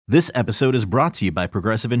This episode is brought to you by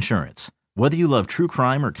Progressive Insurance. Whether you love true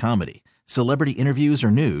crime or comedy, celebrity interviews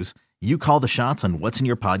or news, you call the shots on what's in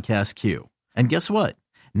your podcast queue. And guess what?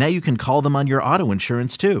 Now you can call them on your auto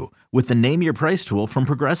insurance too with the Name Your Price tool from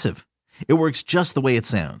Progressive. It works just the way it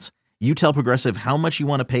sounds. You tell Progressive how much you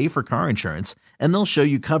want to pay for car insurance, and they'll show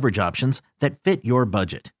you coverage options that fit your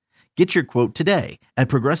budget. Get your quote today at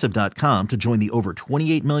Progressive.com to join the over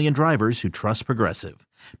 28 million drivers who trust Progressive.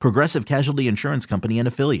 Progressive Casualty Insurance Company and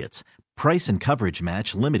Affiliates. Price and coverage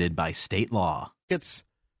match limited by state law. It's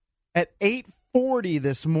at 8:40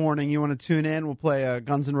 this morning. You want to tune in? We'll play a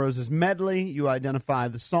Guns N' Roses medley. You identify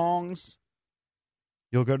the songs.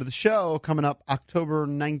 You'll go to the show coming up October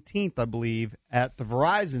 19th, I believe, at the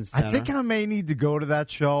Verizon Center. I think I may need to go to that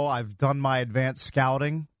show. I've done my advanced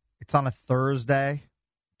scouting. It's on a Thursday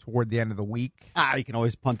toward the end of the week. You can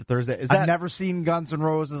always punt to Thursday. I've never seen Guns N'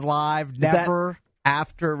 Roses live. Never.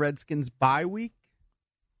 After Redskins bye week?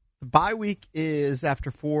 The bye week is after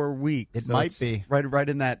 4 weeks. It might be. Right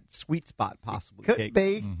in that sweet spot, possibly. Could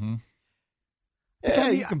be. Mm-hmm. Yeah,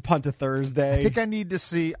 you can punt to Thursday. I think I need to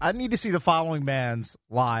see the following bands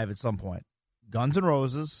live at some point. Guns N'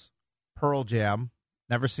 Roses, Pearl Jam,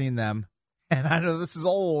 never seen them. And I know this is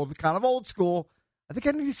old, kind of old school. I think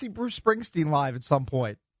I need to see Bruce Springsteen live at some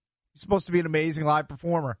point. He's supposed to be an amazing live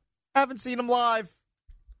performer. Haven't seen him live.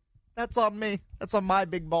 That's on me. That's on my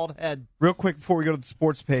big bald head. Real quick before we go to the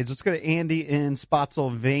sports page, let's go to Andy in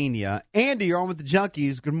Spotsylvania. Andy, you're on with the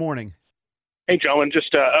Junkies. Good morning. Hey, gentlemen,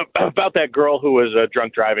 just about that girl who was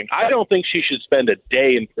drunk driving. I don't think she should spend a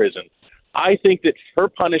day in prison. I think that her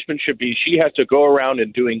punishment should be she has to go around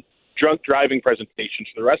and doing drunk driving presentations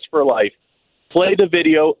for the rest of her life, play the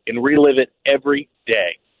video, and relive it every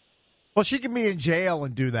day. Well, she can be in jail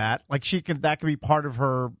and do that. That can be part of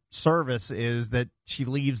her service is that she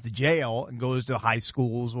leaves the jail and goes to high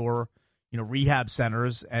schools or, rehab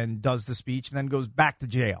centers and does the speech and then goes back to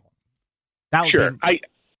jail. Sure.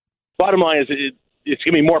 Bottom line is it's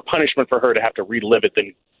going to be more punishment for her to have to relive it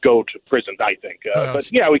than go to prison, I think.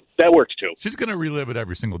 That works too. She's going to relive it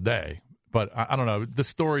every single day. But I don't know. The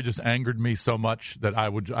story just angered me so much that I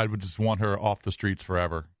would just want her off the streets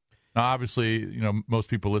forever. Now, obviously, most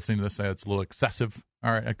people listening to this say it's a little excessive.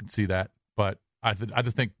 All right, I can see that. But I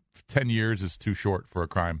just think 10 years is too short for a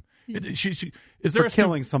crime. Is there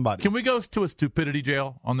killing somebody? Can we go to a stupidity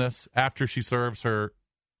jail on this after she serves her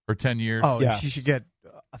 10 years? Oh, yeah. She should get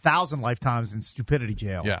 1,000 lifetimes in stupidity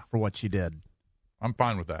jail for what she did. I'm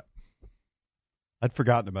fine with that. I'd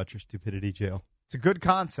forgotten about your stupidity jail. It's a good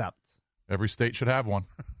concept. Every state should have one.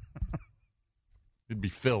 It'd be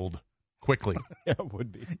filled quickly. Yeah, it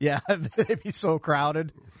would be. Yeah, it'd be so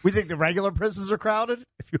crowded. We think the regular prisons are crowded.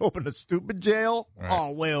 If you open a stupid jail,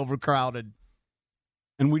 way overcrowded.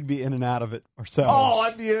 And we'd be in and out of it ourselves. Oh,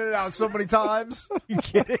 I'd be in and out so many times. You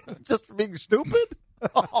kidding? Just for being stupid?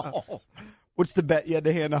 Oh. What's the bet you had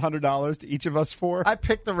to hand $100 to each of us for? I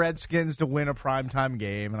picked the Redskins to win a primetime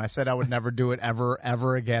game, and I said I would never do it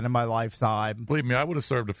ever again in my lifetime. Believe me, I would have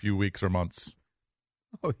served a few weeks or months.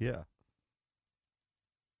 Oh, yeah.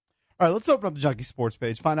 All right, let's open up the Junkie Sports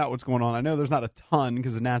page, find out what's going on. I know there's not a ton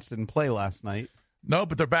because the Nats didn't play last night. No,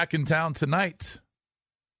 but they're back in town tonight.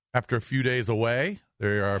 After a few days away,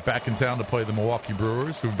 they are back in town to play the Milwaukee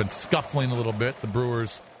Brewers, who've been scuffling a little bit. The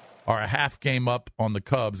Brewers are a half game up on the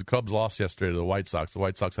Cubs. The Cubs lost yesterday to the White Sox. The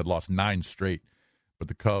White Sox had lost 9 straight, but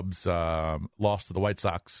the Cubs lost to the White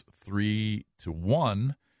Sox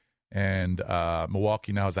 3-1. And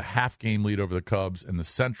Milwaukee now has a half game lead over the Cubs in the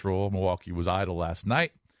Central. Milwaukee was idle last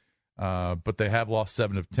night. But they have lost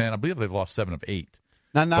 7 of 10. I believe they've lost 7 of 8.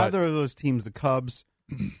 Now, neither of those teams, the Cubs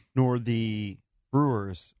nor the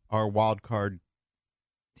Brewers, are wild card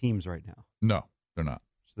teams right now. No, they're not.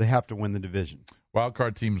 So they have to win the division. Wild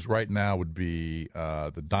card teams right now would be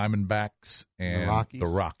the Diamondbacks and the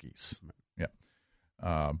Rockies. Yeah.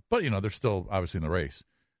 But, they're still obviously in the race.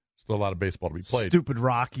 Still a lot of baseball to be played. Stupid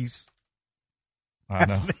Rockies. I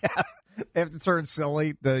know. They have to turn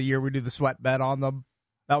silly the year we do the sweat bet on them.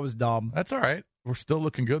 That was dumb. That's all right. We're still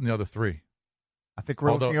looking good in the other 3. I think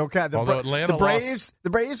we're looking okay. Atlanta the Braves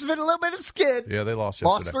have been a little bit of skid. Yeah, they lost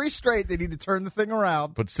yesterday. Lost 3 straight. They need to turn the thing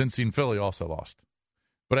around. But Cincy and Philly also lost.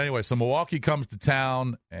 But anyway, so Milwaukee comes to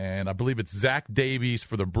town, and I believe it's Zach Davies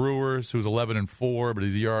for the Brewers, who's 11-4, but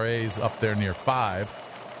his ERA's up there near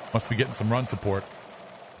 5. Must be getting some run support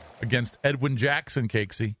against Edwin Jackson,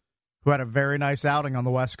 Cakesy, who had a very nice outing on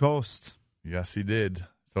the West Coast. Yes, he did.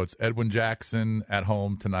 So it's Edwin Jackson at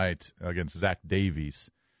home tonight against Zach Davies.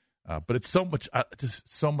 But it's just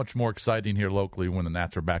so much more exciting here locally when the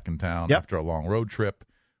Nats are back in town after a long road trip,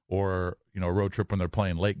 or a road trip when they're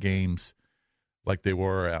playing late games like they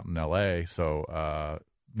were out in L.A. So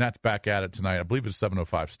Nats back at it tonight. I believe it's a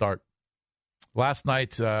 7:05 start. Last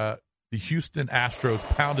night, the Houston Astros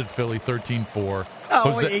pounded Philly 13-4.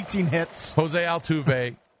 Only 18 hits. Jose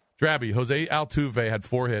Altuve, Jose Altuve had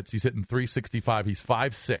 4 hits. He's hitting .365. He's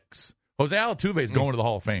 5'6". Jose Altuve is going to the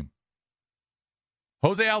Hall of Fame.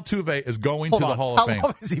 Jose Altuve is going to the Hall of Fame. How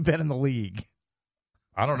long has he been in the league?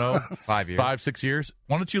 I don't know. 5 years. 5-6 years.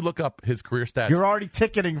 Why don't you look up his career stats? You're already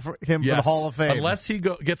ticketing for him for the Hall of Fame. Unless he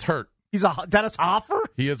gets hurt. He's a Dennis Hoffer?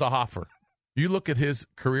 He is a Hoffer. You look at his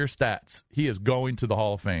career stats. He is going to the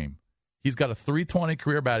Hall of Fame. He's got a .320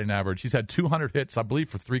 career batting average. He's had 200 hits, I believe,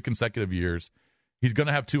 for 3 consecutive years. He's going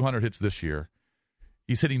to have 200 hits this year.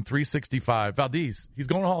 He's hitting .365. Valdez, he's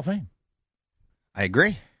going to the Hall of Fame. I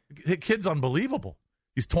agree. The kid's unbelievable.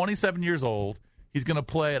 He's 27 years old. He's going to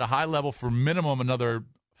play at a high level for minimum another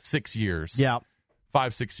 6 years. Yeah.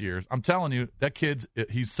 5-6 years. I'm telling you, that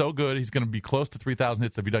he's so good. He's going to be close to 3,000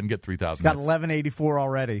 hits if he doesn't get 3,000 He's got hits. 1184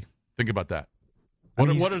 already. Think about that. I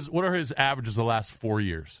mean, What are his averages the last 4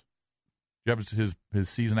 years? Do you have his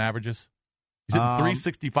season averages? He's at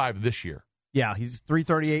 365 this year. Yeah, he's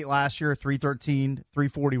 338 last year, 313,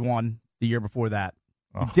 341 the year before that.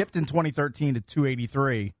 He dipped in 2013 to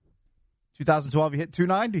 283. 2012, he hit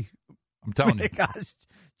 290. I'm telling you. Gosh,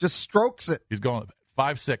 just strokes it. He's going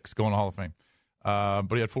 5'6", going to Hall of Fame.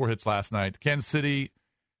 But he had 4 hits last night. Kansas City,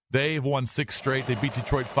 they've won 6 straight. They beat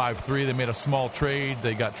Detroit 5-3. They made a small trade.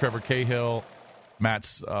 They got Trevor Cahill,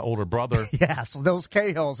 Matt's older brother. Yeah, so those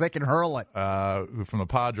Cahills, they can hurl it. From the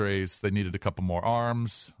Padres, they needed a couple more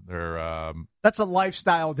arms. That's a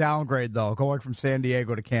lifestyle downgrade, though, going from San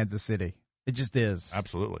Diego to Kansas City. It just is.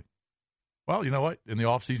 Absolutely. Well, you know what? In the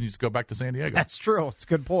offseason, you just go back to San Diego. That's true. It's a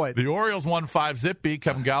good point. The Orioles won 5-zip, beat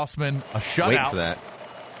Kevin Gausman, a shutout. Wait for that.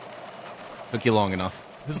 Took you long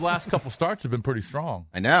enough. His last couple starts have been pretty strong.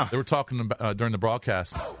 I know. They were talking about, during the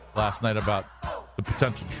broadcast last night about the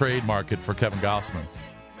potential trade market for Kevin Gausman.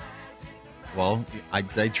 Well,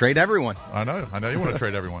 I'd say trade everyone. I know you want to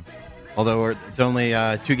trade everyone. Although it's only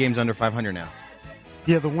 2 games under 500 now.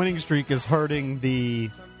 Yeah, the winning streak is hurting the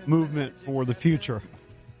movement for the future.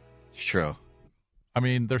 It's true. I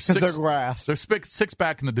mean, they're grass. They're 6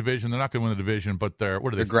 back in the division. They're not going to win the division, but they're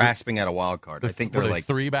grasping at a wild card. I think they're like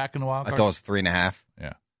 3 back in the wild card. I thought it was 3.5.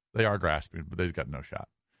 Yeah, they are grasping, but they've got no shot.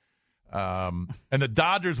 And the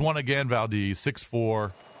Dodgers won again, Valdez,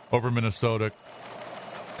 6-4 over Minnesota.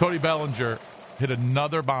 Cody Bellinger hit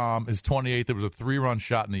another bomb, his 28th. It was a 3-run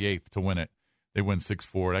shot in the 8th to win it. They win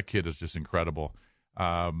 6-4. That kid is just incredible.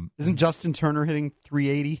 Isn't Justin Turner hitting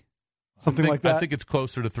 380? Something like that? I think it's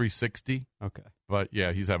closer to 360. Okay. But,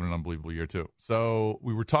 yeah, he's having an unbelievable year, too. So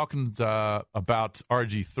we were talking about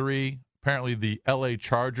RG3. Apparently the L.A.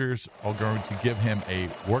 Chargers are going to give him a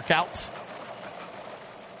workout.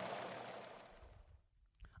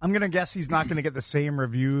 I'm going to guess he's not going to get the same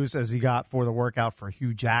reviews as he got for the workout for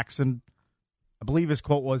Hugh Jackson. I believe his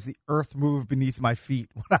quote was, "The earth moved beneath my feet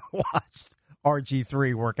when I watched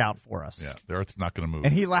RG3 work out for us." Yeah, the earth's not going to move.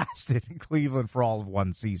 And he lasted in Cleveland for all of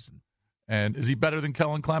 1 season. And is he better than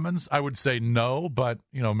Kellen Clemens? I would say no, but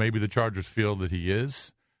maybe the Chargers feel that he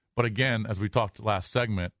is. But again, as we talked last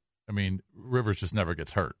segment, I mean, Rivers just never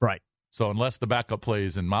gets hurt. Right. So unless the backup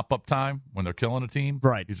plays in mop-up time when they're killing a team,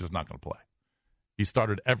 right, he's just not going to play. He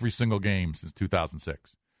started every single game since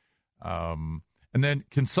 2006. And then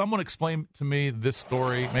can someone explain to me this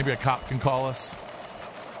story? Maybe a cop can call us.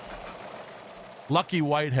 Lucky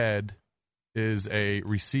Whitehead is a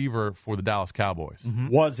receiver for the Dallas Cowboys. Mm-hmm.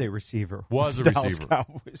 Was a receiver. Dallas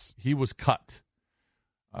Cowboys. He was cut.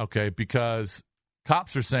 Okay, because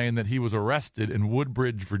cops are saying that he was arrested in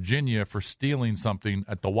Woodbridge, Virginia for stealing something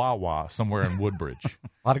at the Wawa somewhere in Woodbridge.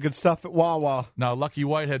 A lot of good stuff at Wawa. Now, Lucky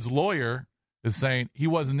Whitehead's lawyer is saying he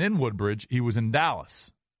wasn't in Woodbridge, he was in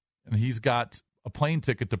Dallas. And he's got a plane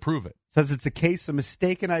ticket to prove it. Says it's a case of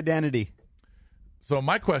mistaken identity. So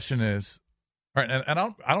my question is, all right, and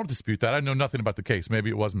I don't dispute that. I know nothing about the case. Maybe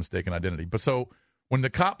it was mistaken identity. But so when the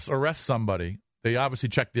cops arrest somebody, they obviously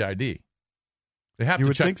check the ID. They have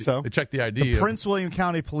to check. Think so. They check the ID. The Prince William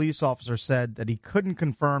County police officer said that he couldn't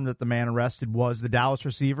confirm that the man arrested was the Dallas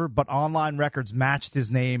receiver, but online records matched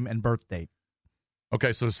his name and birth date.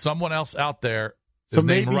 Okay, so someone else out there. So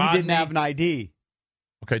maybe he didn't have an ID.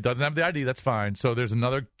 Okay, doesn't have the ID. That's fine. So there's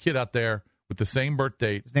another kid out there with the same birth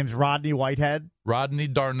date. His name's Rodney Whitehead. Rodney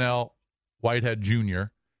Darnell Whitehead Jr.,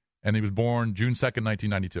 and he was born June 2nd,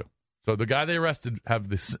 1992. So the guy they arrested have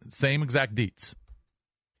the same exact deets.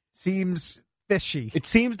 Seems fishy. It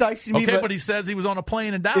seems dicey to me. Okay, but he says he was on a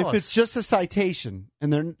plane in Dallas. If it's just a citation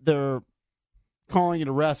and they're calling it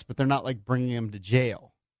arrest, but they're not like bringing him to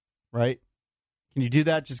jail, right? Can you do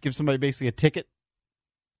that? Just give somebody basically a ticket?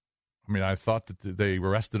 I mean, I thought that they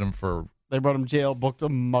arrested him for... They brought him to jail, booked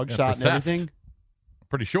him, mugshot for and theft. everything.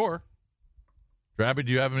 Pretty sure. Drabby,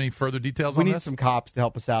 do you have any further details We on need this? some cops to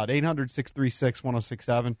help us out.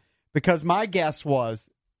 800-636-1067. Because my guess was,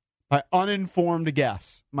 my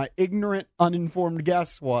ignorant, uninformed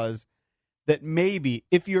guess was that maybe,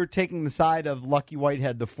 if you're taking the side of Lucky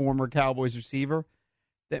Whitehead, the former Cowboys receiver,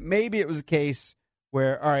 that maybe it was a case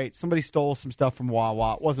where, all right, somebody stole some stuff from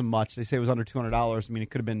Wawa. It wasn't much. They say it was under $200. I mean, it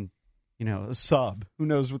could have been, a sub. Who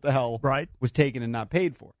knows what the hell was taken and not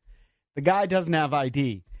paid for. The guy doesn't have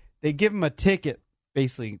ID. They give him a ticket,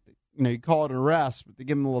 basically. You call it an arrest, but they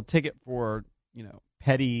give him a little ticket for,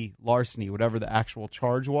 petty larceny, whatever the actual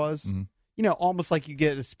charge was. Mm-hmm. Almost like you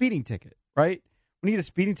get a speeding ticket, right? When you get a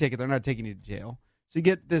speeding ticket, they're not taking you to jail. So you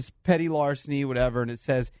get this petty larceny, whatever, and it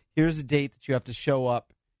says, here's a date that you have to show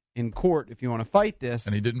up in court if you want to fight this.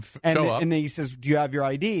 And he didn't show up. And then he says, do you have your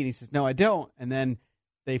ID? And he says, no, I don't. And then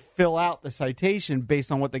they fill out the citation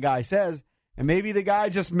based on what the guy says. And maybe the guy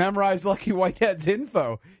just memorized Lucky Whitehead's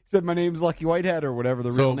info. He said, my name's Lucky Whitehead or whatever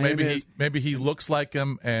the real name is. Maybe he looks like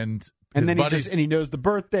him and then he knows the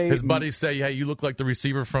birthday. His buddies say, hey, you look like the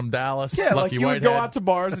receiver from Dallas. Yeah, Lucky like you Whitehead. would go out to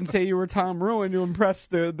bars and say you were Tom Ruin to impress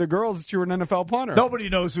the girls that you were an NFL punter. Nobody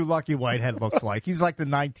knows who Lucky Whitehead looks like. He's like the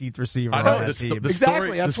 19th receiver I know, on that team.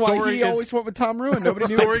 Exactly. That's why he always went with Tom Ruin.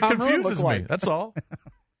 Nobody knew what Tom Ruin looked like. That's all.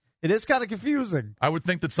 It is kind of confusing. I would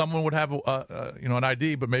think that someone would have an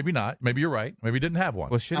ID, but maybe not. Maybe you're right. Maybe he didn't have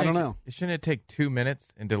one. Well, I don't know. Shouldn't it take 2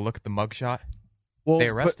 minutes and to look at the mugshot? Well, they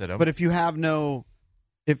arrested him. But if you have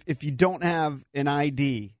if you don't have an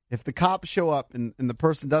ID, if the cops show up and the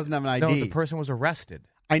person doesn't have an ID. No, the person was arrested.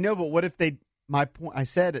 I know, but what if my point, I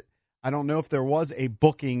said it, I don't know if there was a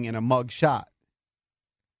booking and a mug shot.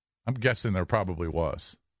 I'm guessing there probably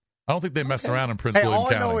was. I don't think they messed around in Prince William all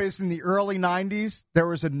County. I know is in the early 90s, there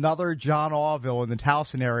was another John Orville in the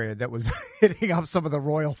Towson area that was hitting up some of the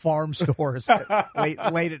Royal Farm stores late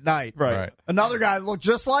at night. Right. Another guy looked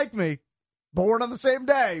just like me, born on the same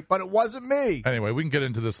day, but it wasn't me. Anyway, we can get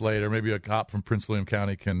into this later. Maybe a cop from Prince William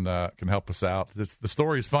County can help us out. The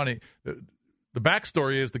story is funny. The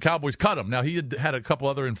backstory is the Cowboys cut him. Now, he had a couple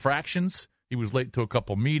other infractions. He was late to a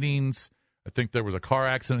couple meetings. I think there was a car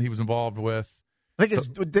accident he was involved with. I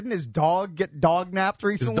think didn't his dog get dog napped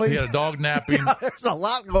recently? He had a dog napping. Yeah, there's a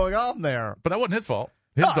lot going on there. But that wasn't his fault.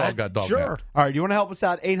 His dog got dog napped. All right, you want to help us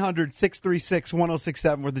out?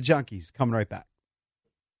 800-636-1067. We're the Junkies. Coming right back.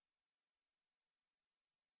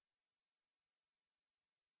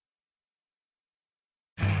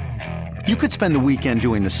 You could spend the weekend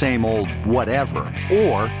doing the same old whatever,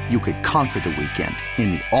 or you could conquer the weekend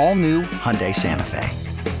in the all-new Hyundai Santa Fe.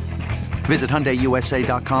 Visit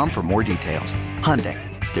HyundaiUSA.com for more details. Hyundai,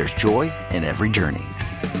 there's joy in every journey.